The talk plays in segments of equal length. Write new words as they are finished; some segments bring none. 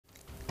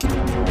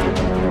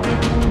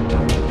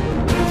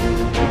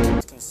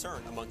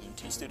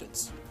UT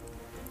students.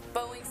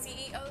 Boeing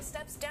CEO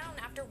steps down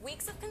after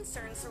weeks of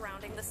concern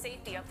surrounding the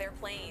safety of their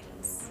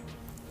planes.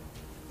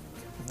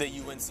 The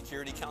UN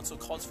Security Council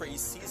calls for a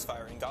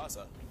ceasefire in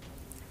Gaza.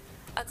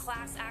 A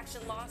class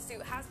action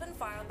lawsuit has been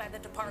filed by the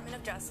Department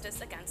of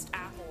Justice against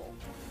Apple.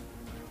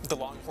 The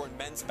Longhorn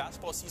men's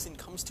basketball season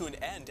comes to an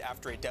end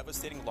after a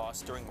devastating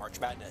loss during March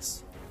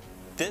Madness.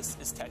 This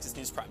is Texas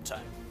News Primetime.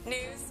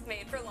 News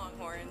made for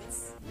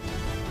Longhorns.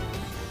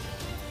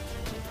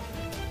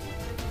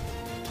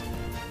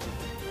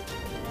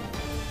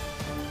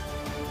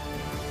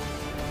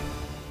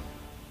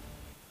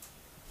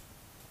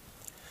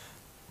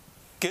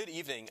 Good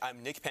evening,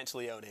 I'm Nick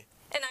Pantaleone.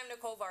 And I'm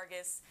Nicole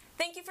Vargas.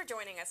 Thank you for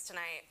joining us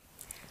tonight.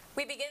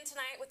 We begin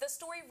tonight with a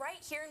story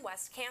right here in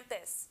West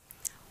Campus.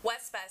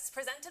 WestFest,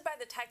 presented by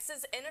the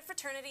Texas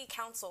Interfraternity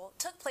Council,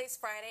 took place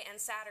Friday and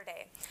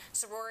Saturday.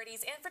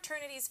 Sororities and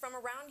fraternities from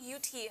around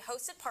UT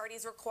hosted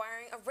parties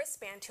requiring a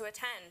wristband to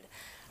attend.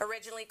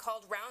 Originally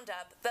called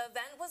Roundup, the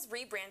event was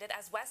rebranded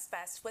as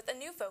WestFest with a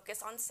new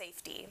focus on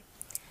safety.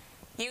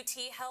 UT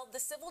held the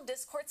Civil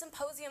Discourse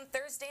Symposium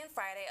Thursday and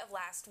Friday of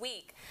last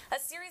week, a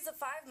series of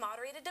 5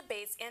 moderated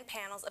debates and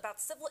panels about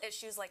civil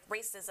issues like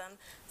racism,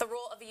 the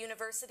role of a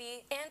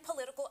university, and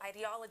political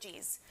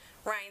ideologies.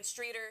 Ryan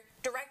Streeter,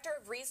 Director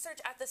of Research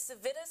at the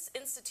Civitas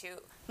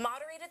Institute,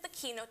 moderated the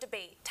keynote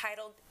debate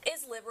titled,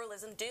 "Is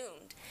Liberalism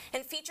Doomed?"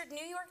 and featured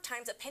New York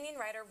Times opinion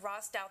writer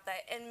Ross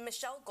Douthat and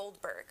Michelle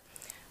Goldberg.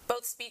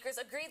 Both speakers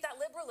agreed that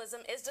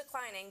liberalism is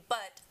declining,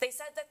 but they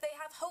said that they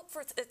have hope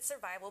for its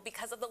survival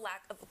because of the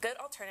lack of good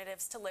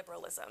alternatives to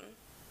liberalism.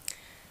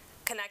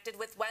 Connected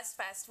with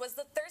WestFest was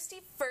the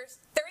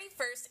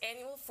 31st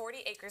annual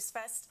 40 Acres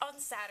Fest on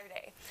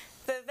Saturday.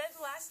 The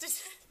event lasted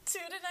 2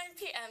 to 9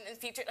 p.m. and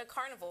featured a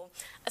carnival,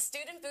 a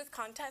student booth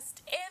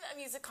contest, and a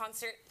music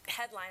concert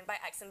headlined by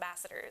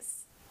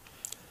ex-ambassadors.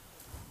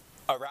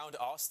 Around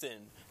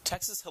Austin,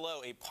 Texas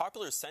Hillel, a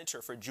popular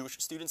center for Jewish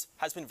students,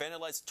 has been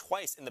vandalized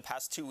twice in the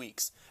past 2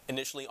 weeks,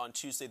 initially on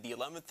Tuesday the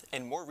 11th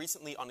and more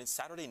recently on a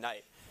Saturday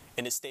night.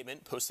 In a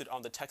statement posted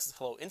on the Texas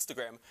Hillel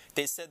Instagram,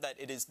 they said that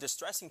it is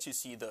distressing to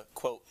see the,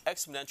 quote,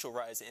 exponential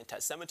rise in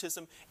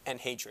anti-Semitism and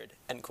hatred,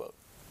 end quote.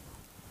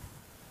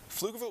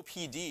 Pflugerville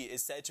PD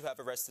is said to have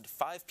arrested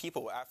 5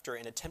 people after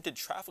an attempted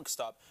traffic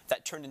stop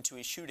that turned into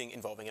a shooting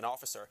involving an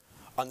officer.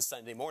 On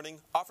Sunday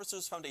morning,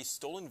 officers found a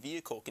stolen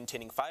vehicle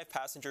containing 5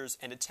 passengers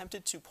and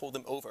attempted to pull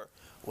them over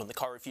when the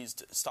car refused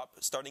to stop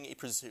starting a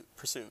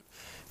pursuit.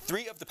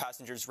 3 of the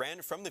passengers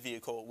ran from the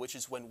vehicle, which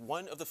is when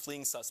one of the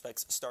fleeing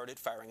suspects started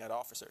firing at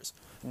officers.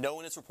 No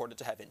one is reported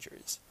to have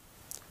injuries.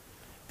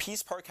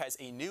 Peace Park has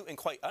a new and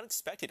quite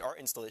unexpected art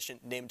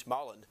installation named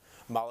Malin.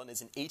 Malin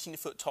is an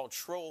 18-foot tall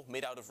troll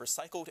made out of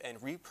recycled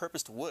and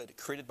repurposed wood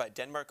created by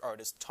Denmark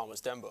artist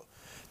Thomas Dembo.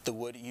 The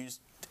wood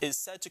used is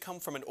said to come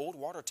from an old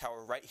water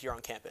tower right here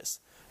on campus.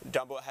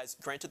 Dembo has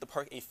granted the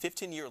park a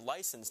 15-year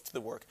license to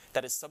the work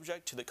that is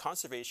subject to the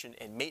conservation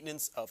and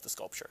maintenance of the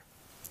sculpture.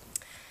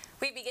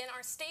 We begin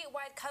our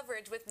statewide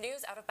coverage with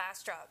news out of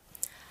Bastrop.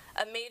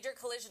 A major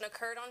collision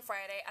occurred on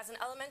Friday as an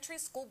elementary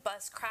school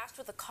bus crashed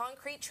with a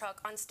concrete truck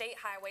on State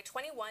Highway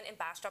 21 in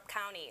Bastrop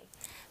County.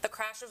 The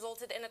crash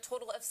resulted in a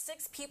total of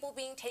 6 people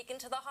being taken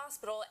to the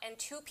hospital and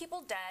 2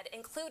 people dead,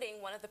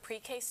 including one of the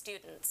pre-K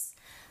students.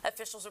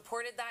 Officials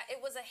reported that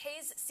it was a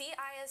Hayes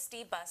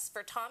CISD bus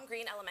for Tom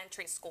Green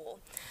Elementary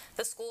School.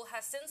 The school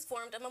has since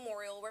formed a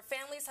memorial where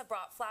families have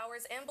brought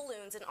flowers and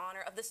balloons in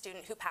honor of the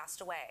student who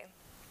passed away.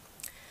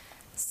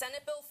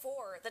 Senate Bill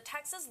 4, the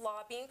Texas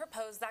law being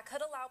proposed that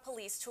could allow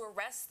police to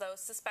arrest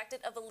those suspected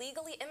of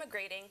illegally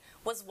immigrating,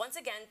 was once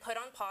again put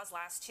on pause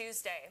last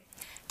Tuesday.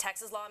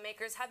 Texas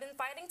lawmakers have been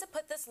fighting to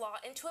put this law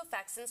into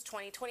effect since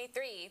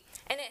 2023,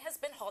 and it has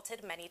been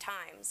halted many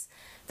times.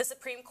 The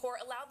Supreme Court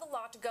allowed the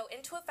law to go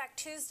into effect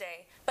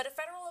Tuesday, but a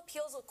federal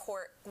appeals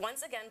court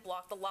once again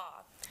blocked the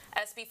law.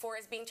 SB 4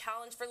 is being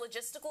challenged for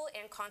logistical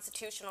and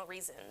constitutional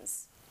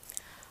reasons.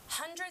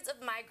 Hundreds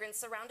of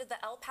migrants surrounded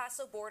the El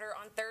Paso border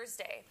on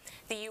Thursday.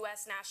 The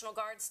U.S. National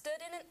Guard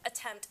stood in an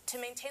attempt to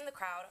maintain the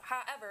crowd.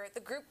 However, the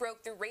group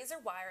broke through razor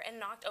wire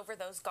and knocked over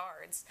those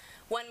guards.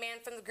 One man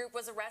from the group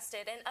was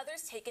arrested and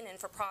others taken in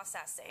for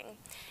processing.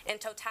 In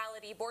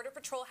totality, Border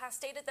Patrol has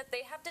stated that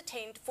they have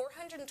detained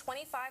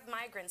 425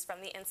 migrants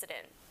from the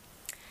incident.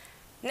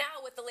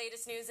 Now, with the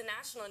latest news and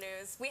national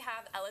news, we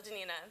have Ella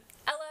Janina.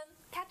 Ella,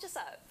 catch us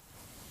up.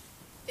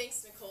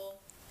 Thanks,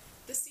 Nicole.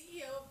 The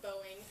CEO of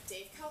Boeing,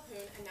 Dave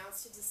Calhoun,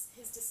 announced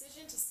his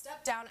decision to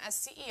step down as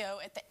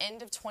CEO at the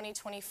end of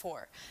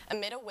 2024,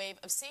 amid a wave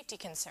of safety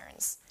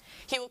concerns.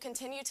 He will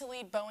continue to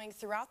lead Boeing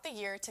throughout the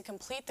year to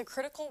complete the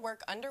critical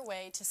work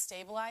underway to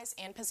stabilize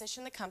and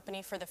position the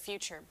company for the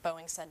future,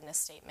 Boeing said in a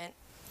statement.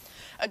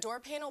 A door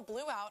panel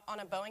blew out on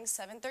a Boeing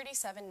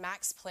 737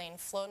 MAX plane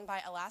flown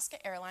by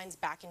Alaska Airlines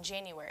back in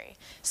January,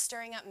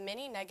 stirring up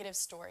many negative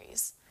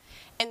stories.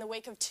 In the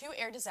wake of 2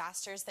 air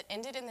disasters that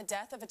ended in the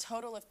death of a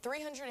total of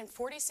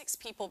 346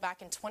 people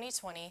back in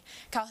 2020,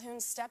 Calhoun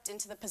stepped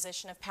into the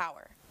position of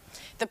power.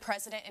 The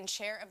president and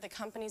chair of the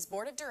company's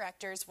board of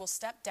directors will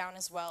step down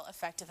as well,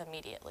 effective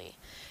immediately.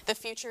 The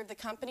future of the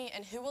company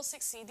and who will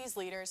succeed these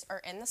leaders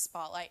are in the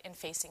spotlight and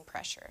facing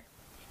pressure.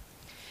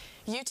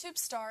 YouTube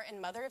star and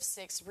mother of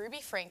 6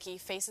 Ruby Franke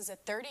faces a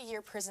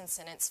 30-year prison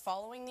sentence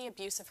following the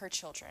abuse of her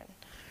children.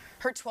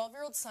 Her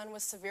 12-year-old son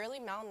was severely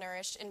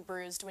malnourished and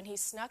bruised when he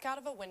snuck out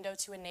of a window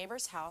to a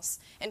neighbor's house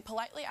and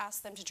politely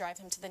asked them to drive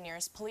him to the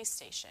nearest police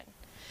station.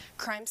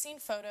 Crime scene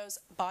photos,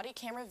 body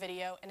camera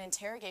video, and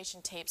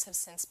interrogation tapes have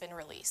since been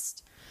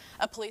released.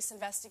 A police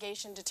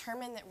investigation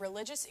determined that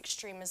religious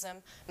extremism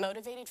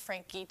motivated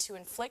Franke to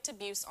inflict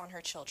abuse on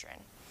her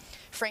children.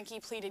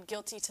 Franke pleaded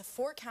guilty to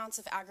 4 counts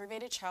of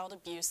aggravated child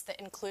abuse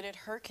that included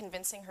her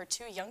convincing her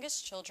 2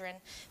 youngest children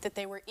that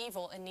they were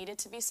evil and needed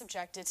to be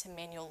subjected to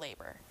manual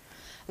labor.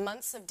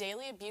 Months of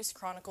daily abuse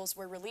chronicles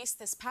were released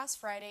this past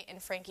Friday in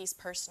Franke's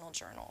personal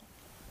journal.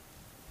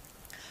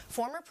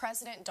 Former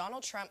President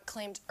Donald Trump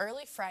claimed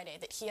early Friday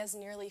that he has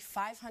nearly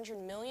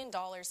 $500 million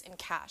in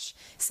cash,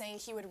 saying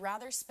he would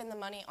rather spend the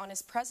money on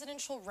his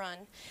presidential run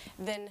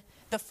than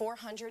the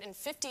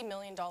 $450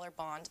 million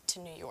bond to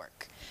New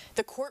York.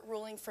 The court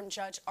ruling from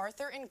Judge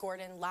Arthur N.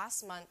 Gordon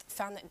last month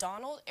found that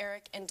Donald,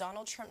 Eric, and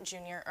Donald Trump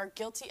Jr. are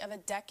guilty of a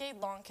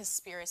decade-long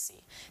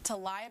conspiracy to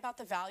lie about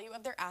the value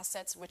of their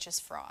assets, which is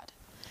fraud.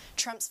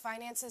 Trump's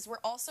finances were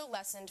also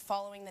lessened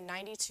following the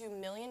 $92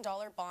 million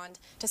bond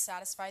to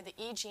satisfy the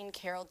E. Jean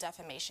Carroll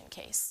defamation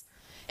case.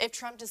 If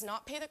Trump does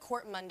not pay the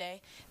court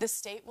Monday, the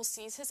state will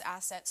seize his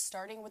assets,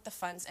 starting with the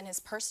funds in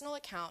his personal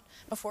account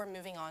before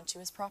moving on to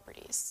his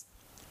properties.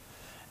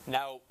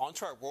 Now,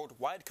 onto our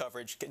worldwide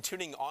coverage.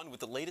 Continuing on with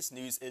the latest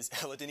news is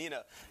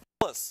Eladinina.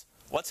 Tell us,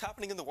 what's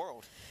happening in the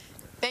world?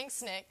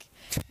 Thanks, Nick.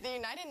 The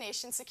United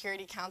Nations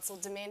Security Council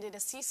demanded a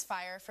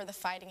ceasefire for the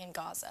fighting in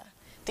Gaza.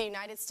 The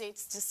United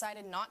States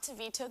decided not to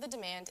veto the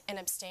demand and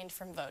abstained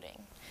from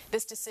voting.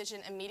 This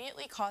decision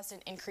immediately caused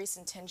an increase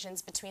in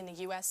tensions between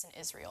the U.S. and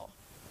Israel.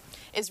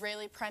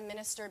 Israeli Prime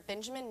Minister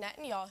Benjamin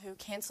Netanyahu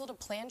canceled a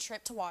planned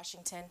trip to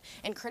Washington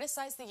and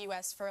criticized the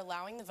U.S. for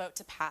allowing the vote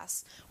to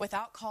pass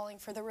without calling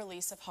for the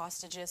release of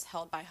hostages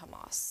held by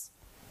Hamas.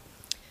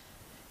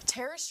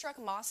 Terror struck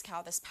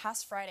Moscow this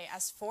past Friday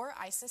as 4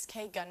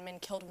 ISIS-K gunmen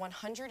killed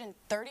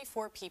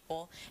 134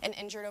 people and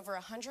injured over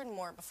 100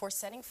 more before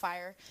setting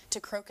fire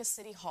to Crocus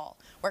City Hall,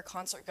 where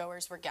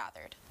concertgoers were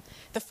gathered.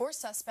 The 4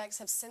 suspects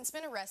have since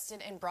been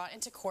arrested and brought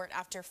into court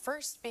after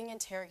first being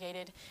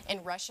interrogated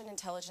in Russian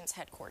intelligence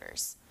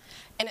headquarters.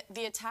 And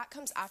the attack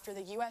comes after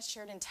the U.S.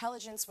 shared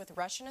intelligence with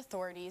Russian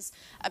authorities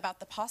about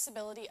the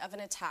possibility of an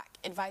attack,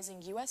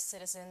 advising U.S.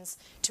 citizens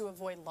to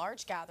avoid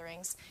large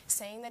gatherings,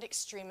 saying that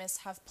extremists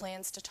have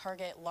plans to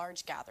target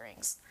large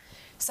gatherings.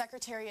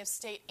 Secretary of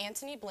State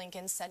Antony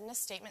Blinken said in a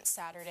statement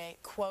Saturday,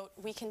 quote,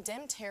 "We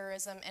condemn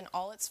terrorism in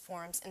all its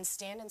forms and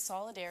stand in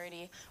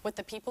solidarity with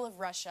the people of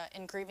Russia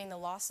in grieving the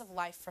loss of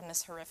life from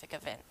this horrific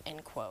event,"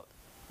 end quote.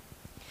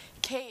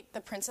 Kate,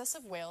 the Princess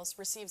of Wales,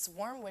 receives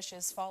warm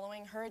wishes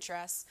following her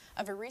address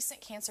of a recent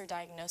cancer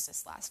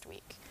diagnosis last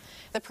week.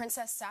 The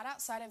princess sat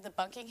outside of the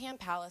Buckingham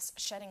Palace,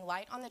 shedding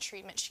light on the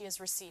treatment she is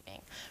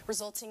receiving,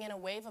 resulting in a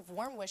wave of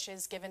warm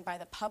wishes given by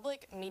the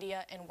public,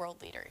 media, and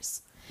world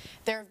leaders.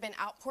 There have been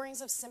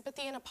outpourings of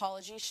sympathy and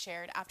apologies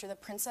shared after the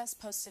princess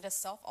posted a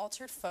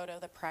self-altered photo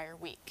the prior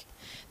week.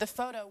 The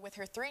photo, with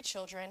her 3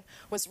 children,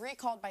 was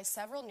recalled by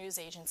several news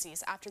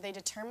agencies after they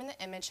determined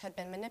the image had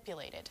been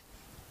manipulated.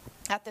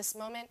 At this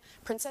moment,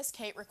 Princess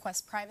Kate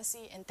requests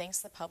privacy and thanks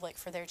the public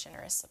for their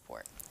generous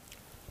support.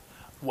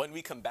 When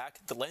we come back,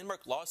 the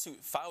landmark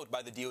lawsuit filed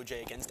by the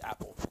DOJ against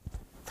Apple.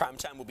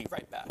 PrimeTime will be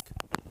right back.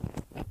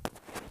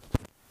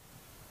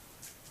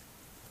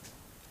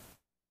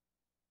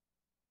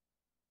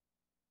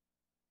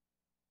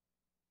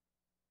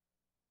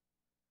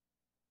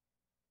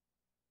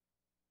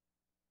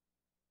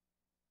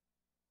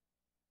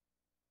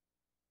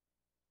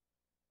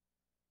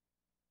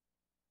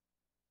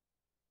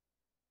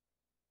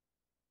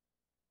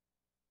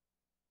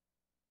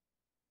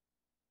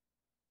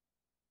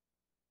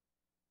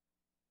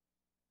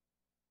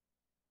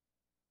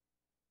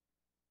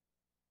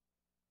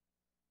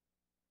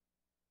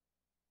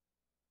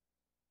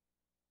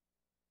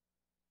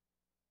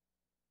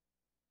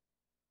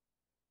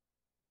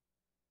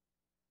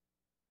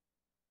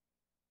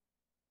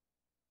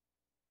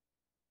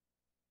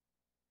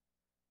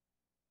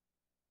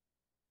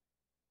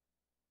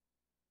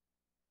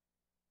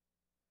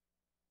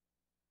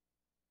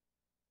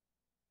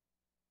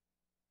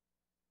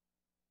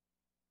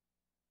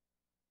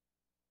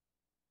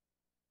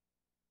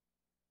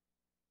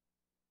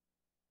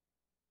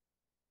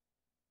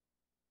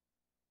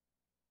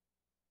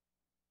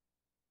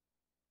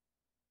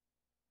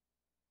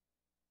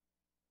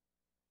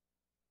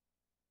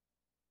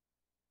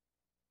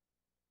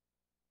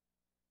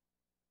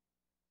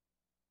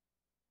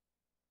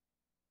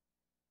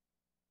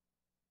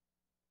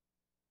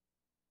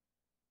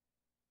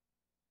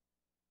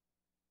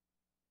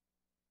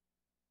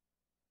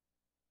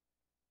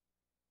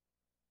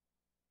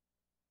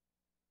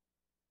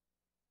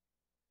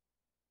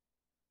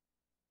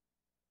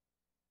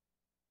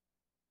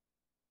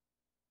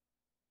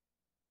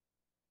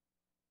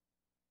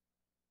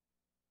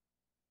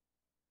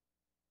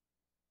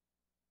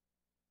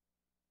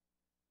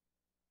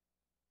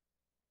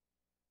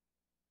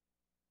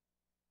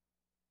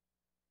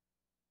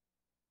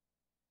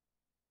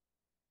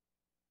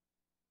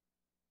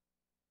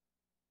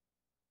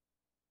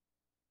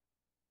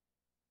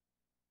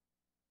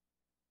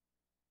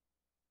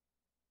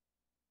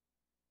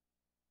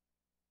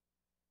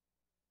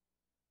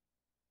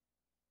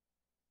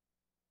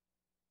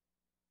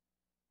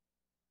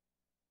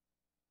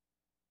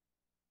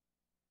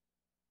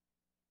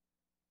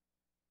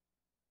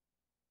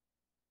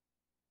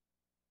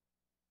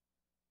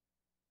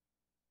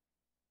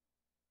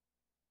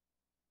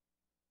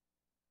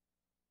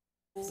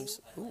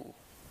 Ooh.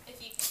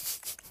 If you can.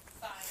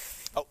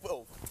 5. Oh,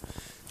 oh.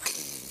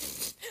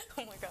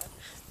 Oh my god.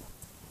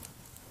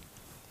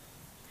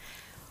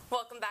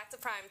 Welcome back to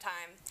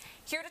Primetime.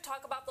 Here to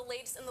talk about the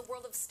latest in the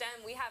world of STEM,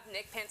 we have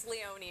Nick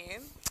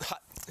Pantaleone. Hi.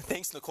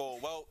 Thanks, Nicole.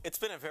 Well, it's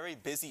been a very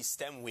busy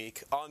STEM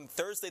week. On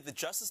Thursday, the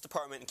Justice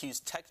Department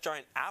accused tech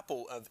giant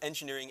Apple of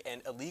engineering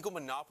an illegal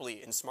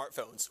monopoly in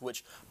smartphones,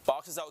 which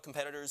boxes out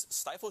competitors,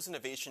 stifles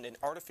innovation, and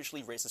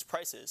artificially raises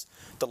prices.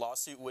 The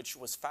lawsuit, which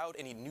was filed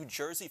in a New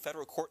Jersey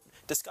federal court,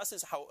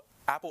 discusses how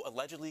Apple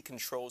allegedly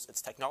controls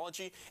its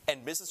technology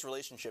and business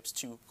relationships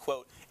to,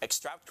 quote,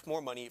 extract more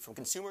money from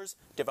consumers,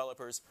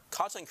 developers,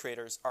 content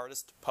creators,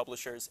 artists,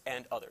 publishers,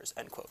 and others,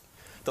 end quote.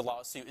 The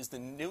lawsuit is the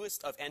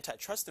newest of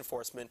antitrust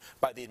enforcement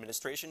by the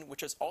administration,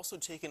 which has also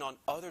taken on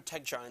other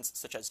tech giants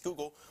such as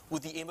Google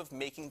with the aim of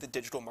making the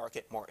digital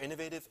market more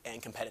innovative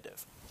and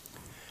competitive.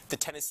 The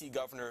Tennessee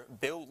Governor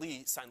Bill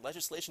Lee signed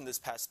legislation this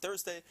past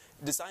Thursday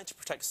designed to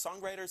protect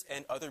songwriters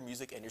and other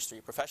music industry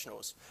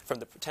professionals from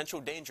the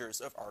potential dangers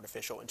of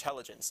artificial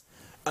intelligence.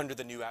 Under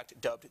the new act,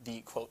 dubbed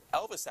the, quote,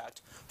 Elvis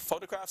Act,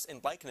 photographs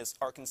and likeness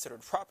are considered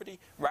property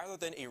rather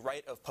than a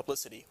right of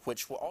publicity,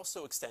 which will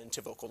also extend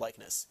to vocal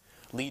likeness.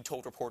 Lee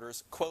told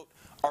reporters, quote,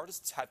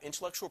 artists have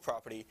intellectual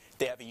property,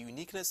 they have a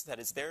uniqueness that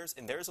is theirs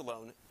and theirs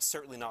alone,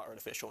 certainly not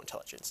artificial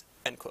intelligence,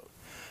 end quote.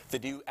 The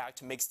new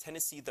act makes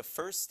Tennessee the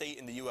first state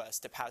in the U.S.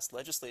 to pass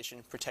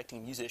legislation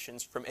protecting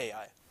musicians from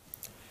AI.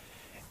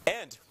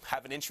 And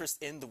have an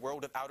interest in the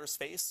world of outer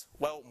space?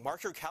 Well,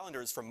 mark your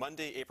calendars for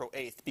Monday, April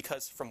 8th,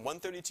 because from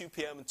 1:32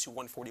 p.m. to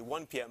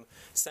 1:41 p.m.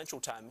 Central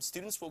Time,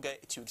 students will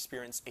get to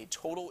experience a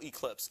total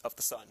eclipse of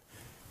the sun.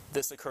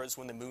 This occurs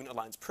when the moon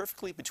aligns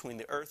perfectly between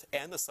the Earth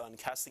and the sun,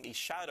 casting a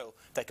shadow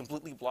that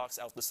completely blocks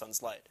out the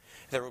sun's light.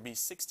 There will be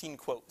 16,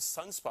 quote,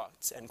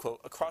 sunspots, end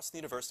quote, across the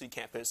university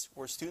campus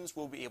where students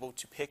will be able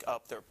to pick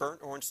up their burnt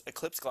orange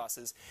eclipse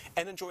glasses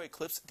and enjoy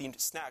eclipse-themed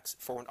snacks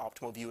for an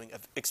optimal viewing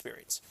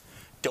experience.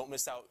 Don't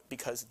miss out,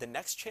 because the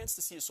next chance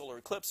to see a solar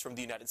eclipse from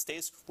the United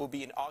States will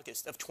be in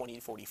August of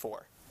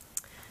 2044.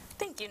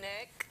 Thank you,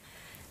 Nick.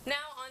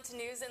 Now on to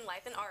news in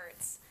life and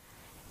arts.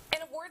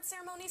 An award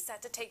ceremony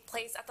set to take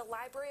place at the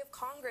Library of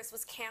Congress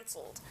was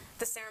canceled.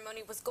 The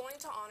ceremony was going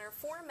to honor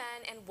 4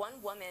 men and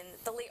 1 woman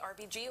the late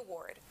RBG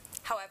Award.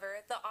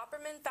 However, the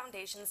Opperman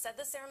Foundation said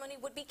the ceremony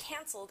would be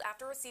canceled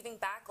after receiving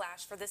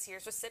backlash for this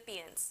year's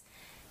recipients.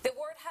 The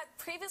award had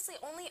previously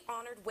only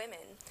honored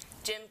women.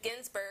 Jim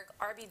Ginsburg,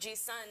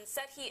 RBG's son,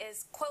 said he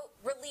is, quote,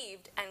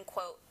 relieved, end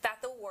quote,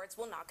 that the awards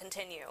will not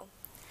continue.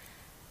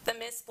 The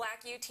Miss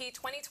Black UT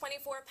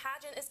 2024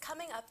 pageant is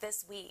coming up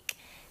this week.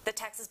 The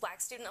Texas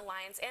Black Student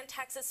Alliance and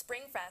Texas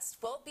Spring Fest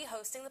will be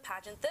hosting the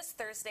pageant this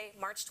Thursday,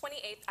 March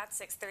 28th at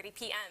 6:30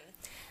 p.m.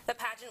 The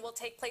pageant will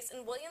take place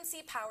in William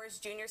C. Powers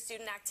Jr.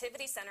 Student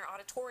Activity Center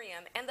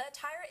Auditorium, and the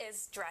attire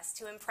is Dress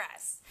to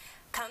Impress.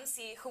 Come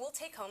see who will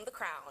take home the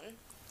crown.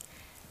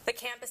 The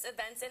Campus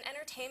Events and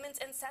Entertainment's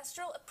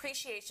Ancestral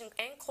Appreciation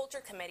and Culture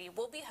Committee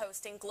will be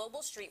hosting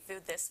Global Street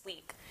Food this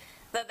week.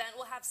 The event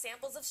will have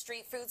samples of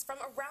street foods from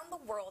around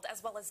the world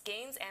as well as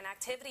games and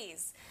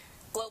activities.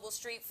 Global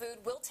Street Food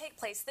will take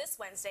place this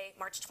Wednesday,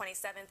 March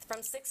 27th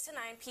from 6 to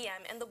 9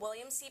 p.m. in the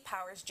William C.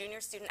 Powers Jr.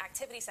 Student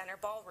Activity Center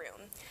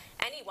Ballroom.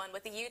 Anyone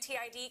with a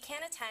UTID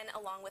can attend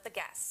along with a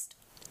guest.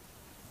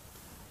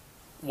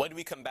 When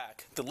we come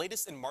back, the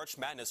latest in March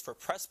Madness for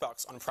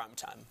Pressbox on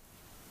Primetime.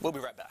 We'll be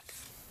right back.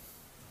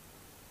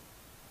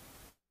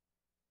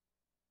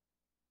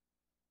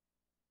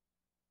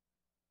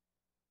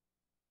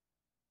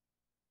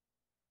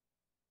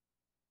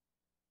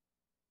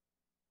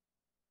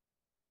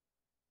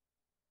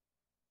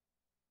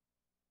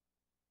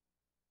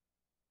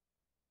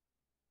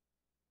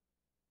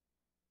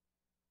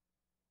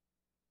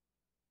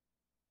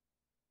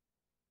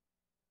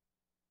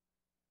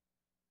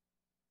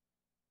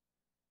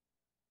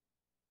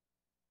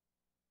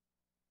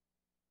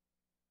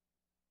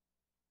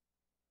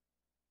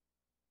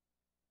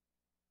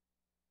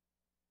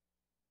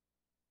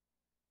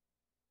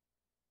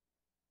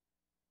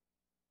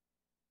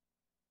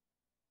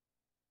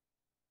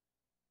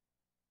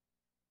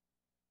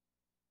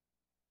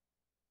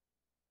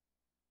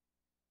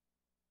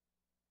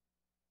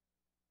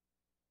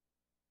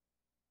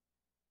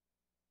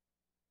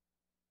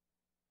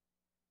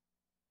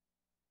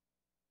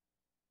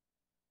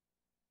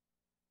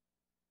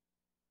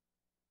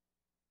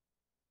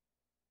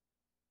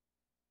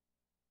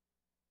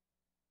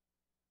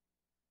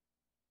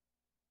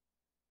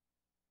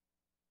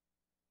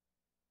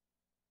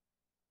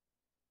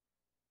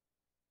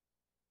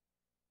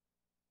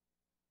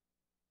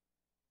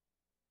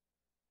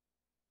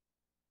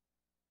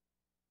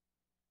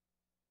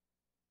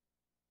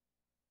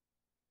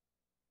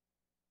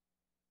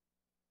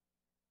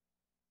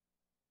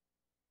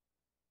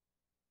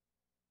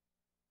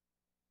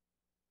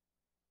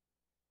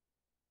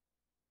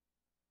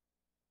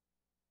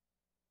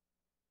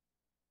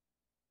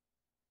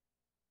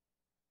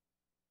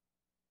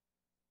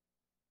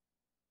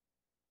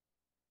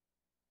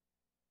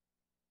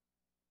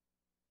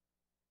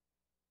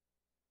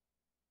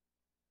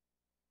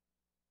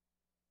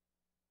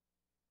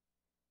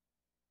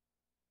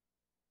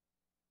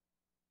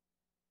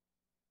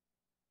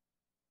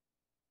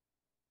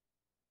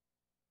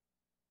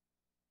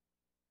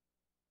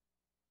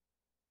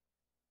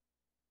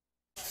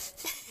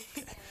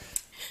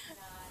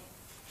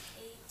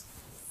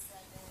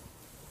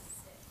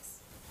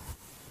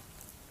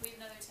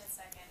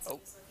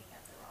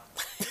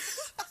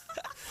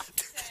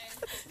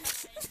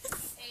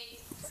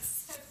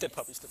 The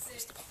puppies, the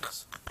puppies, the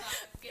puppies.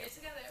 Get it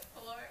together,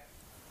 Lord.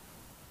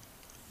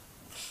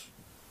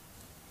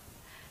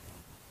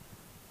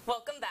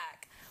 Welcome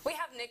back. We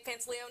have Nick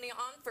Pantaleone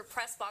on for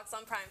Press Box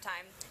on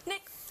Primetime.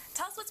 Nick,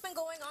 tell us what's been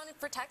going on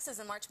for Texas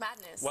in March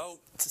Madness. Well,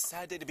 it's a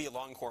sad day to be a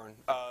Longhorn.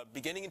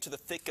 Beginning into the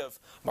thick of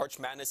March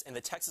Madness, and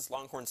the Texas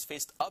Longhorns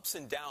faced ups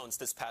and downs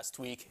this past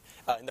week.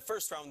 In the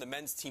first round, the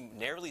men's team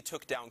narrowly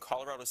took down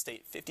Colorado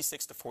State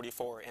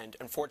 56-44, and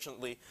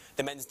unfortunately,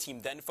 the men's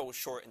team then fell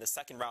short in the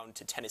second round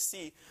to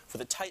Tennessee with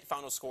a tight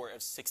final score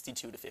of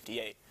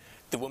 62-58.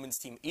 The women's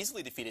team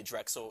easily defeated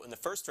Drexel in the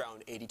first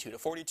round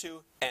 82-42,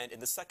 and in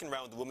the second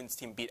round, the women's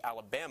team beat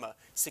Alabama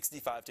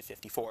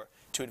 65-54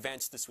 to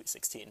advance to the Sweet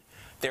 16.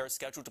 They are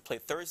scheduled to play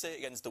Thursday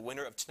against the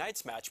winner of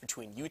tonight's match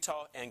between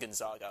Utah and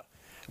Gonzaga.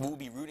 We will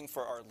be rooting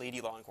for our Lady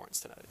Longhorns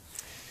tonight.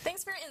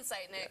 Thanks for your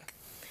insight, Nick.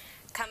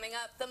 Coming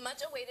up, the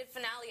much-awaited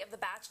finale of The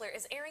Bachelor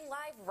is airing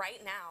live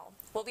right now.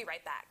 We'll be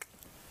right back.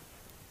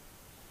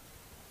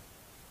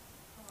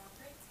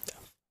 Yeah.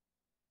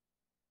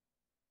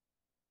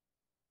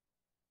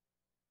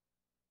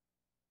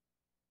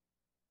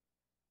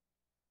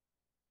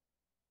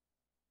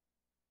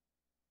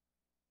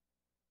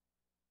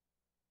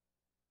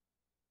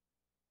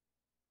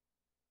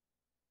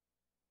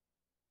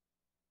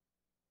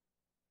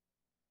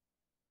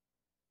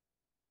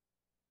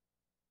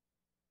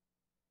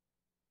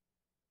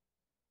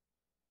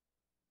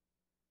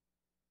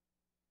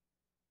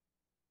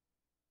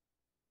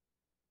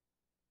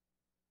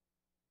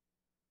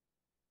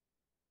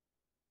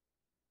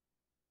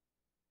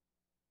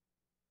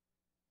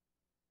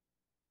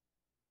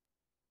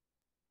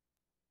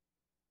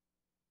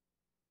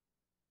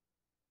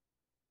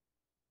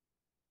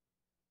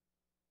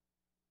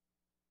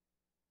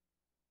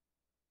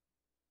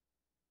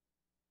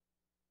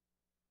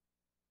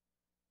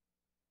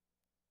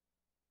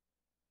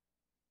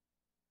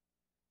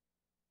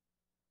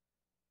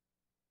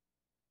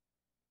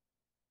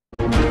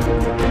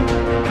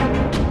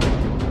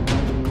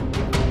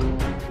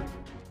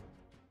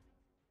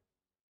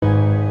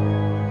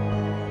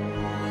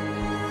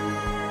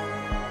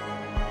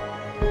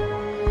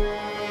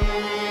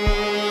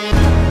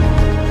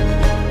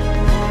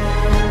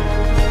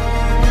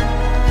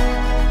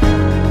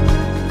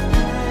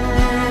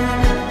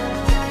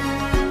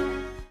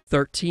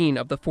 Thirteen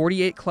of the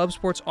 48 club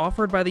sports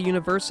offered by the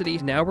university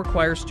now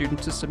require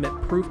students to submit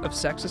proof of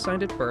sex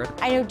assigned at birth.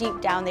 I know deep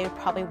down they would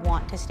probably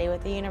want to stay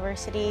with the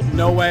university.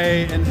 No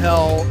way in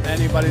hell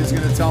anybody's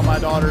going to tell my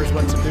daughters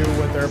what to do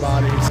with their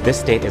bodies. This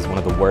state is one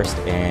of the worst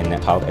in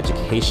child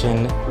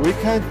education. We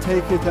can't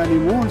take it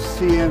anymore,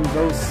 seeing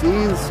those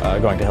scenes.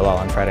 Going to Hillel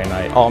on Friday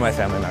night, all my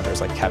family members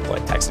kept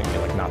texting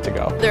me not to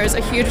go. There's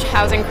a huge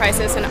housing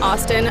crisis in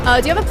Austin.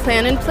 Do you have a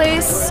plan in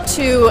place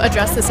to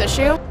address this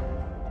issue?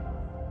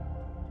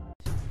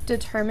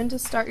 Determined to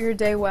start your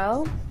day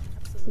well?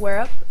 We're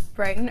up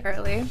bright and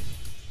early.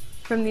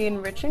 From the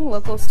enriching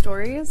local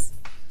stories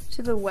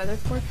to the weather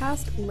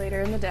forecast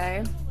later in the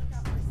day.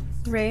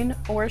 Rain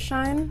or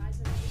shine,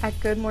 at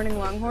Good Morning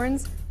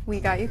Longhorns, we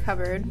got you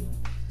covered.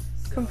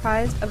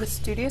 Comprised of a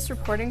studious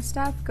reporting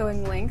staff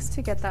going lengths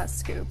to get that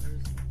scoop,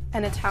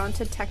 and a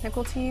talented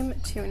technical team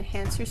to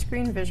enhance your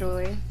screen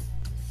visually.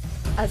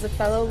 As a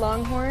fellow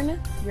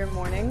Longhorn, your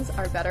mornings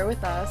are better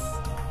with us.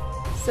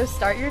 So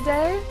start your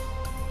day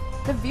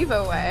the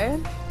Vivo way.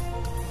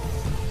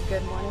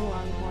 Good Morning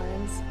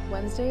Longhorns,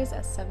 Wednesdays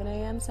at 7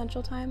 a.m.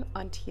 Central Time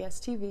on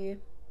TSTV.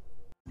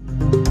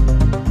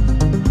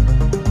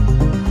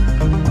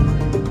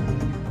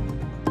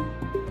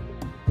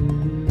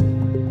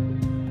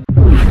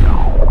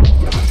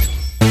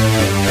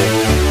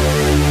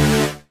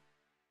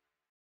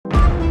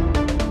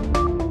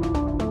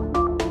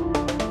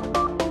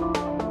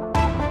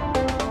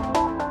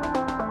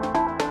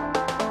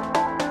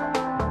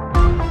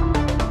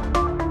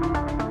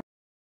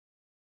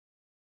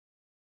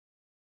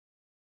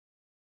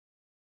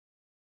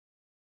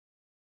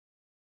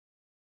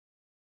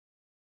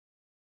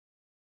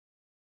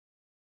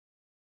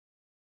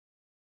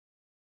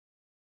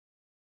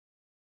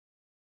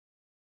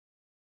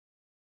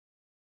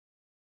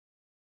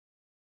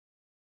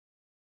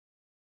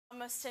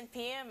 Almost 10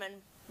 p.m. and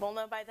we'll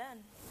know by then.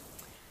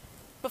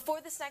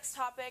 Before this next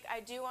topic, I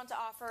do want to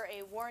offer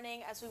a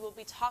warning as we will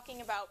be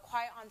talking about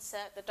Quiet on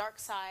Set, the dark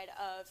side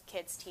of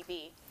kids'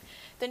 TV.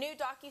 The new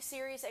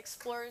docuseries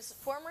explores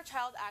former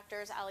child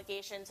actors'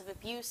 allegations of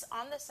abuse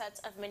on the sets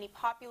of many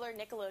popular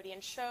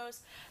Nickelodeon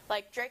shows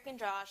like Drake and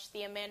Josh,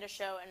 The Amanda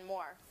Show, and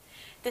more.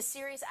 This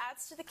series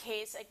adds to the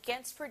case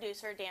against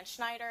producer Dan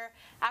Schneider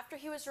after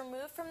he was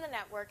removed from the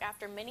network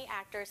after many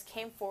actors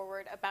came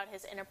forward about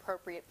his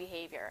inappropriate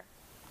behavior.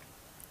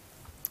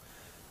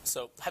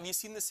 So, have you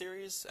seen the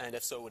series? And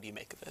if so, what do you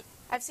make of it?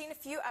 I've seen a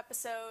few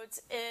episodes.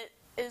 It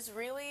is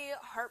really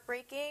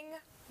heartbreaking,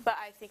 but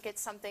I think it's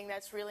something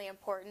that's really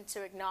important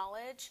to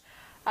acknowledge.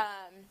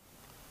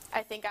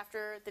 I think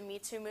after the Me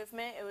Too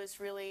movement, it was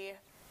really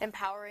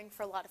empowering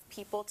for a lot of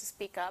people to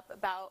speak up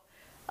about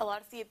a lot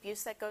of the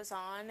abuse that goes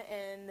on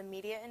in the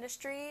media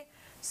industry.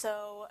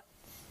 So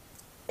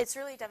it's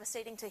really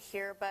devastating to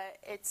hear, but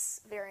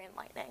it's very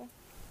enlightening.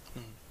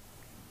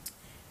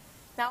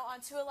 Now on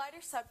to a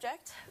lighter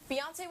subject.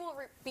 Beyonce will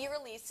be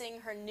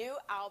releasing her new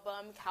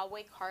album,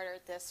 Cowboy Carter,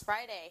 this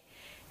Friday.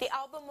 The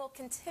album will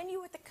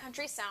continue with the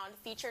country sound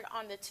featured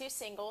on the 2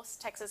 singles,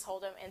 Texas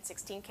Hold'em and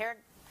 16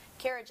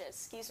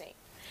 Carriages.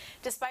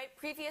 Despite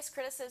previous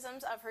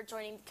criticisms of her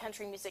joining the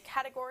country music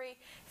category,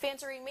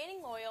 fans are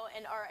remaining loyal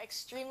and are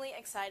extremely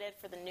excited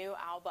for the new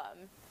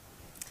album.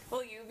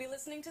 Will you be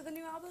listening to the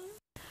new album?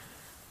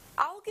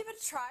 I'll give it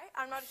a try.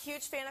 I'm not a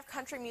huge fan of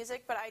country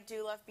music, but I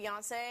do love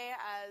Beyonce.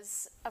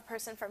 As a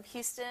person from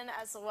Houston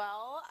as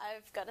well,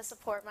 I've got to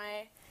support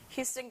my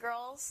Houston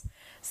girls.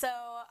 So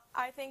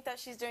I think that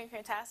she's doing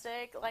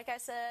fantastic. Like I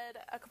said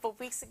a couple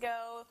weeks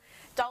ago,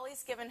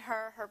 Dolly's given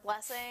her her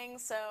blessing,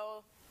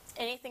 so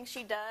anything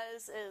she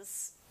does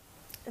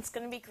it's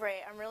going to be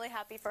great. I'm really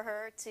happy for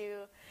her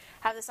to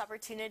have this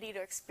opportunity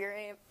to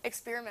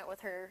experiment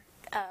with her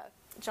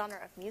genre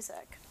of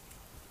music.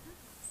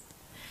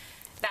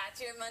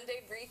 That's your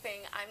Monday briefing.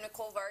 I'm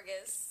Nicole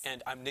Vargas.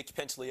 And I'm Nick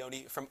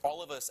Pantaleone from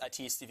all of us at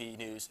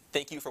tstvnews.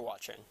 Thank you for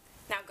watching.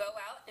 Now go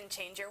out and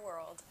change your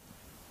world.